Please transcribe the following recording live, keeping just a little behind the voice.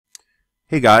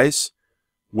Hey guys,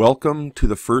 welcome to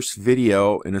the first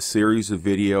video in a series of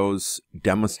videos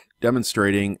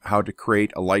demonstrating how to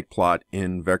create a light plot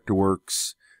in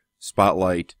Vectorworks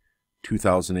Spotlight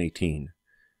 2018.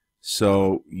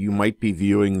 So you might be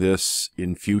viewing this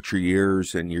in future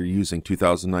years and you're using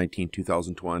 2019,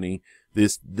 2020.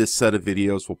 This set of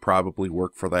videos will probably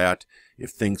work for that. If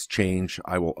things change,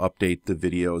 I will update the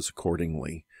videos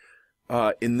accordingly.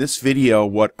 In this video,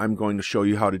 what I'm going to show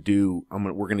you how to do,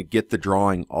 we're going to get the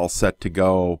drawing all set to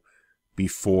go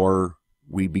before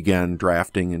we begin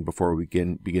drafting and before we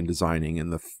begin designing.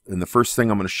 And the first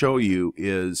thing I'm going to show you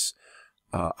is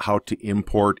how to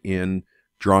import in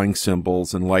drawing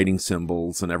symbols and lighting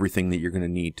symbols and everything that you're going to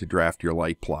need to draft your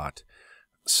light plot.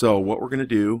 So what we're going to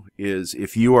do is,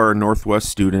 if you are a Northwest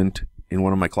student in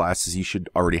one of my classes, you should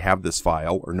already have this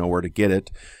file or know where to get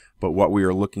it. But what we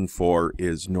are looking for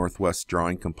is Northwest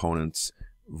Drawing Components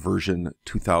version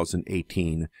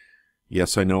 2018.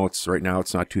 Yes, I know right now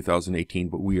it's not 2018,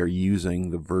 but we are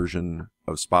using the version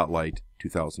of Spotlight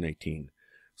 2018.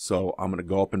 So I'm going to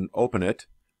go up and open it.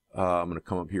 I'm going to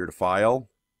come up here to File,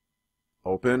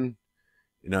 Open,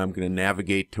 and I'm going to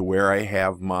navigate to where I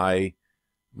have my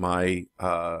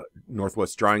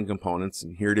Northwest Drawing Components,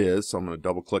 and here it is. So I'm going to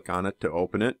double click on it to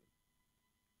open it.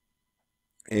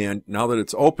 And now that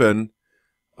it's open,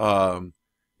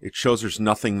 it shows there's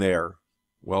nothing there.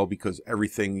 Well, because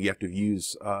everything, you have to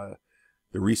use the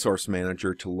resource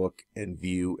manager to look and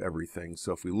view everything.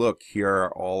 So if we look, here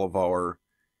are all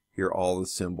the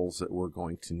symbols that we're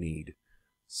going to need.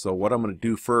 So what I'm going to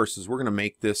do first is we're going to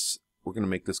make this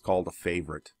called a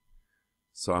favorite.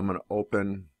 So I'm going to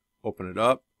open it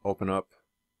up, open up.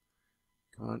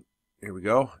 Come on, here we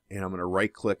go. And I'm going to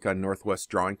right click on Northwest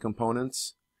Drawing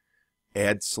Components.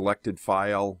 Add selected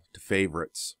file to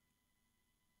favorites,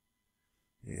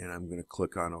 and I'm going to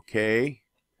click on OK.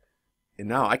 And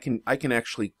now I can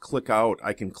actually click out.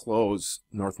 I can close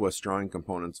Northwest Drawing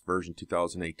Components version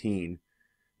 2018.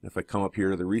 And if I come up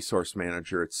here to the resource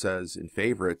manager, it says in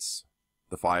favorites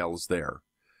the file is there.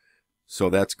 So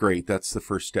that's great. That's the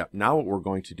first step. Now what we're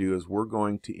going to do is we're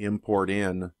going to import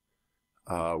in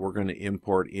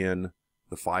the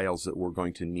files that we're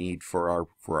going to need for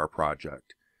our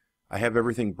project. I have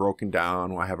everything broken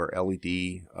down. I have our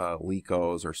LED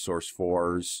LECOs, our source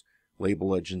 4s, label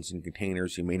legends, and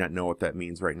containers. You may not know what that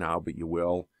means right now, but you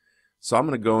will. So I'm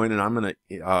going to go in and I'm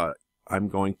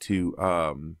going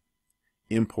to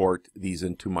import these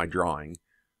into my drawing.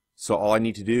 So all I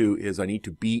need to do is I need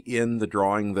to be in the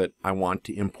drawing that I want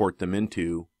to import them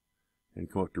into, and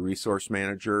come up to Resource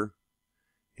Manager,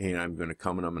 and I'm going to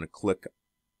come and I'm going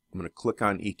to click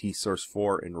on ET Source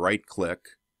 4 and right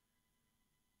click.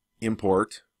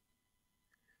 Import,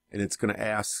 and it's going to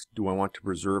ask, do I want to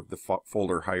preserve the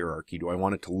folder hierarchy? Do I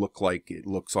want it to look like it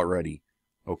looks already?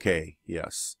 Okay,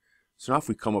 yes. So now if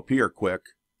we come up here quick,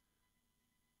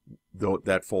 though,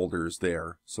 that folder is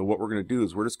there. So what we're going to do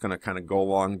is we're just going to kind of go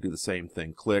along and do the same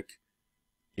thing. Click,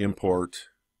 import,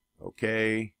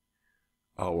 okay.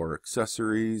 Our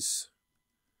accessories,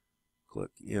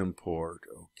 click import,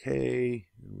 okay.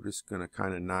 And we're just going to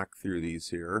kind of knock through these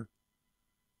here.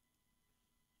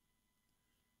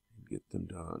 Get them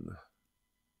done.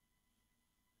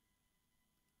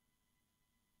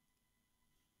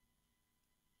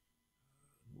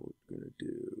 We're going to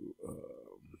do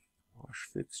wash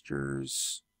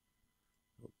fixtures.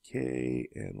 Okay,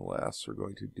 and the last we're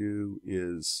going to do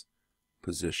is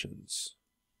positions.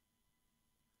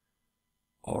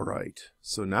 All right,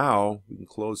 so now we can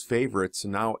close favorites,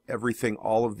 and now everything,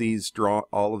 all of these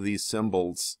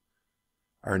symbols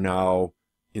are now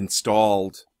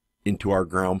installed into our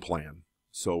ground plan.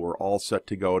 So we're all set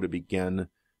to go to begin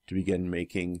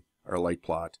making our light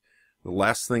plot. The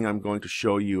last thing I'm going to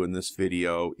show you in this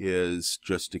video is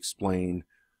just explain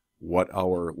what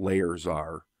our layers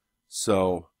are.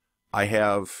 So I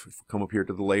have, if we come up here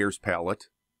to the layers palette,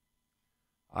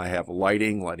 I have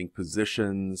lighting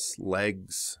positions,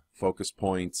 legs, focus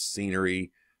points,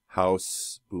 scenery,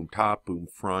 house, boom top, boom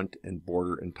front, and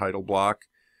border and title block.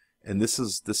 And this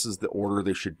is the order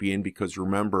they should be in, because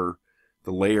remember,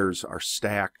 the layers are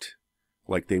stacked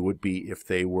like they would be if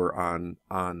they were on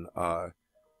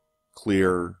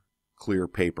clear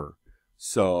paper.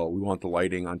 So we want the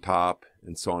lighting on top,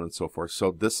 and so on and so forth. So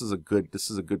this is a good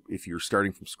if you're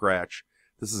starting from scratch,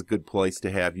 this is a good place to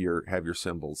have your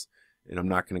symbols. And I'm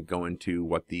not going to go into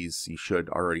what these, you should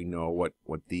already know what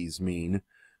these mean.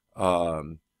 So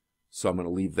I'm going to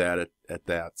leave that at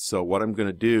that. So what I'm going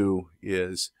to do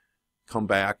is come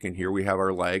back, and here we have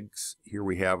our legs, here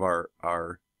we have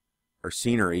our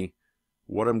scenery.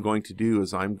 What I'm going to do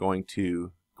is I'm going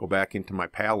to go back into my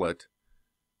palette,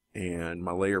 and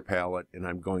my layer palette, and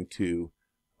I'm going to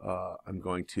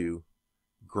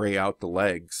gray out the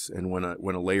legs. And when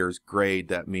a layer is grayed,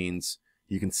 that means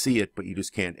you can see it, but you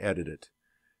just can't edit it.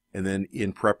 And then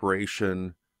in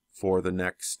preparation for the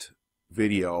next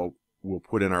video, we'll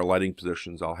put in our lighting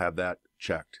positions. I'll have that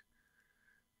checked.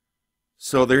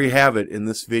 So there you have it. In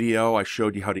this video, I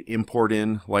showed you how to import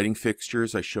in lighting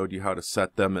fixtures. I showed you how to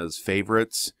set them as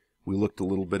favorites. We looked a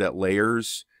little bit at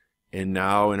layers. And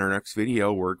now in our next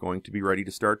video, we're going to be ready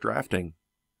to start drafting.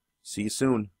 See you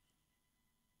soon.